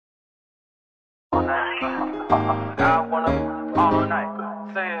I wanna all night.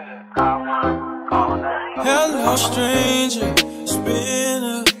 Say it. I wanna all night. Hello, stranger. It's been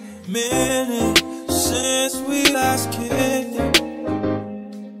a minute since we last kicked it.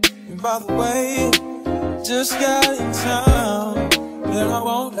 And by the way, just got in town, and I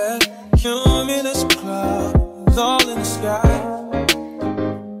won't let cumulus clouds all in the sky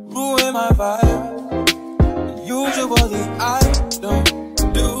ruin my vibe. Usually I don't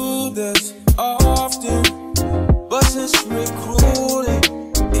do this often, but since recruiting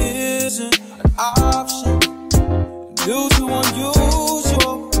isn't an option due to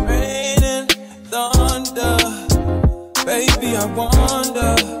unusual rain and thunder, baby I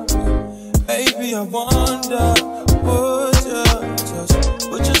wonder,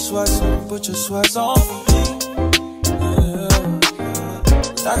 would you just put your sweats on for me? Yeah.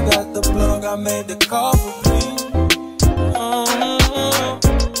 I got the plug, I made the call for me.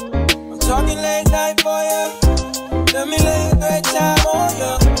 I'm talking late night for ya. Let me lay a great time on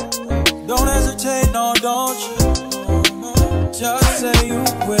ya. Don't hesitate, no, don't you? Just say you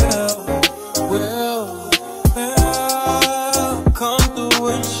will. Come through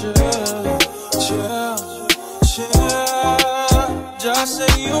and chill. Just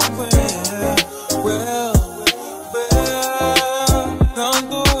say you will. Come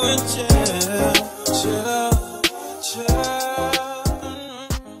through and chill.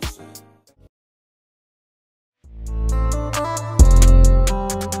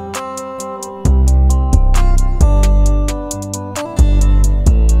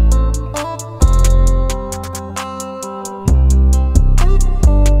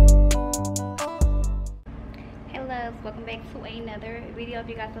 Welcome back to another video. If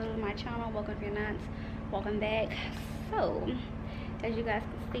you guys are new to my channel, welcome. If you're not, welcome back. So as you guys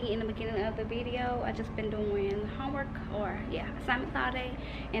can see in the beginning of the video, I just been doing homework, or assignments all day,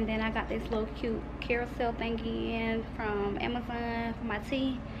 and then I got this little cute carousel thingy in from Amazon for my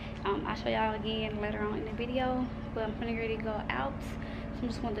tea. I'll show y'all again later on in the video, but I'm pretty ready to go out, so I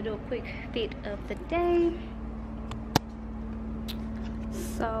just wanted to do a quick fit of the day.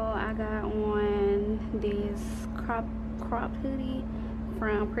 So I got on this crop hoodie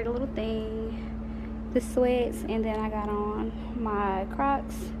from Pretty Little Thing, the sweats, and then I got on my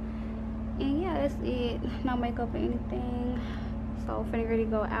Crocs, and yeah, that's it. No makeup or anything. So finna ready to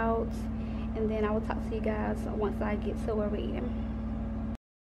go out, and then I will talk to you guys once I get to where we are.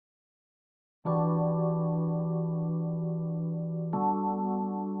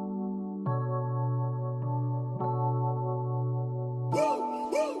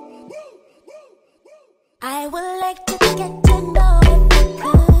 I would like to get to know if it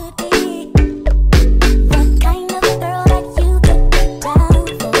could be the kind of girl that you took me down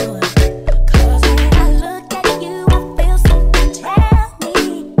for. 'Cause when I look at you, I feel something tell me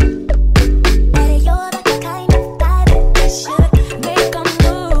that you're the kind of guy that I should make a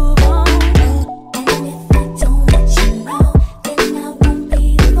move on. And if I don't let you know, then I won't be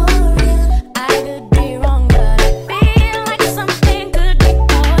for real. I could be wrong, but I feel like something could be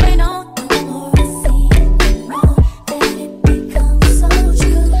going on. The more I see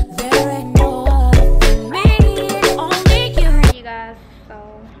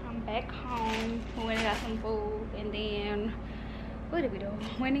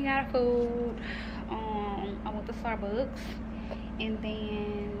when we got food, I went to Starbucks, and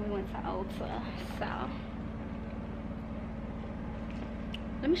then we went to Ulta. So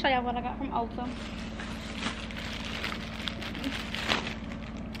let me show y'all what I got from Ulta.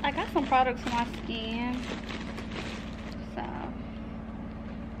 I got some products for my skin. So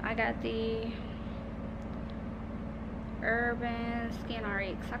I got the Urban Skin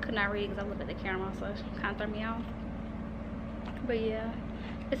RX. I could not read because I looked at the camera, so it kind of threw me off. But yeah,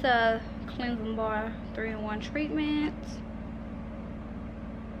 it's a cleansing bar 3-in-1 treatment.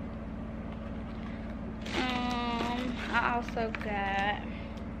 I also got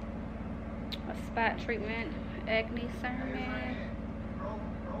a spot treatment, acne serum.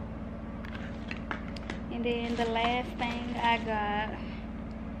 And then the last thing I got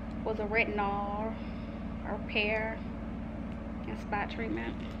was a retinol repair and spot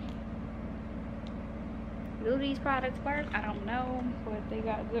treatment. Do these products work? I don't know, but they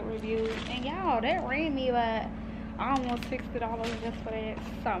got good reviews. And y'all, that ran me like almost $60 just for that.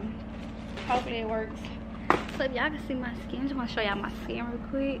 So hopefully it works. So if y'all can see my skin, just want to show y'all my skin real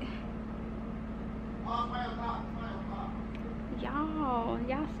quick.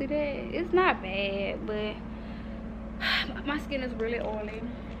 Y'all see that? It's not bad, but my skin is really oily.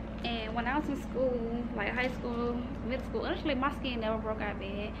 And when I was in school, like high school, middle school, actually my skin never broke out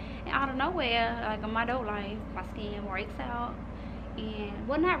bad. And out of nowhere, like in my adult life, my skin breaks out. And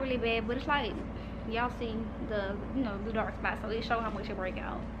well, not really bad, but it's like y'all see the, you know, the dark spots, so it show how much it break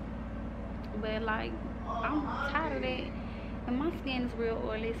out. But like, I'm tired of that, and my skin is real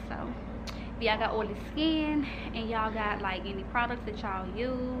oily. So if y'all got oily skin and y'all got like any products that y'all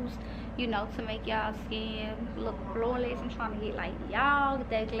use, you know, to make y'all skin look flawless, I'm trying to get like y'all get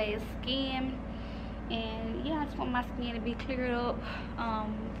that glass skin. And yeah, I just want my skin to be cleared up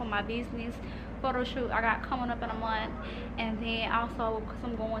for my business photo shoot I got coming up in a month. And then also, because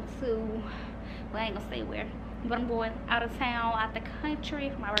I'm going to, well, I ain't gonna say where, but I'm going out of town, out the country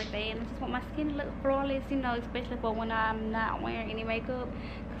for my birthday, and I just want my skin to look flawless, you know, especially for when I'm not wearing any makeup.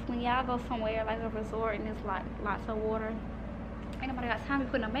 Because when y'all go somewhere like a resort and it's like lots of water, ain't nobody got time to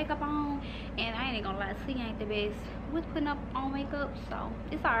put no makeup on, and I ain't gonna lie, see, I ain't the best with putting up on makeup, so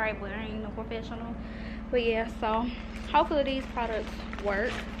it's alright, but I ain't no professional. But yeah, so hopefully these products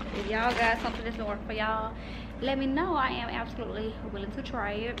work. If y'all got something that's gonna work for y'all, let me know. I am absolutely willing to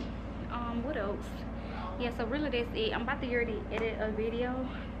try it. What else? Yeah, so really that's it. I'm about to already edit a video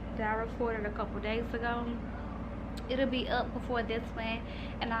that I recorded a couple days ago. It'll be up before this one,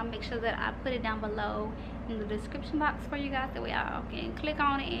 and I'll make sure that I put it down below in the description box for you guys, that way y'all can click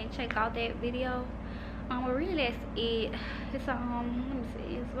on it and check out that video. But really that's it. It's let me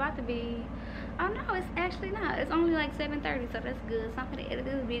see, it's about to be, oh no, it's actually not, it's only like 7:30, so that's good. So I'm gonna edit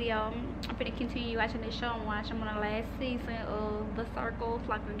this video. I'm gonna continue watching this show I'm watching. I'm on the last season of The Circle. It's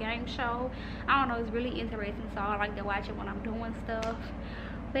like a game show. I don't know, it's really interesting, so I like to watch it when I'm doing stuff.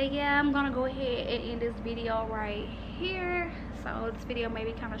 But yeah, I'm gonna go ahead and end this video right here. So this video may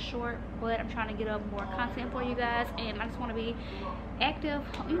be kind of short, but I'm trying to get up more content for you guys, and I just want to be active,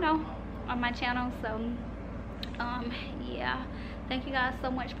 you know, on my channel. So yeah, thank you guys so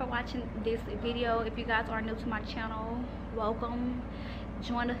much for watching this video. If you guys are new to my channel, welcome,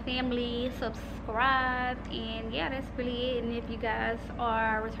 join the family, subscribe, and yeah, that's really it. And if you guys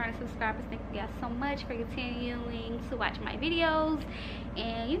are returning subscribers, thank you guys so much for continuing to watch my videos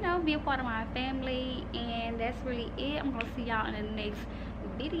and, you know, be a part of my family. And that's really it. I'm gonna see y'all in the next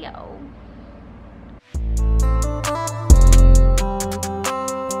video.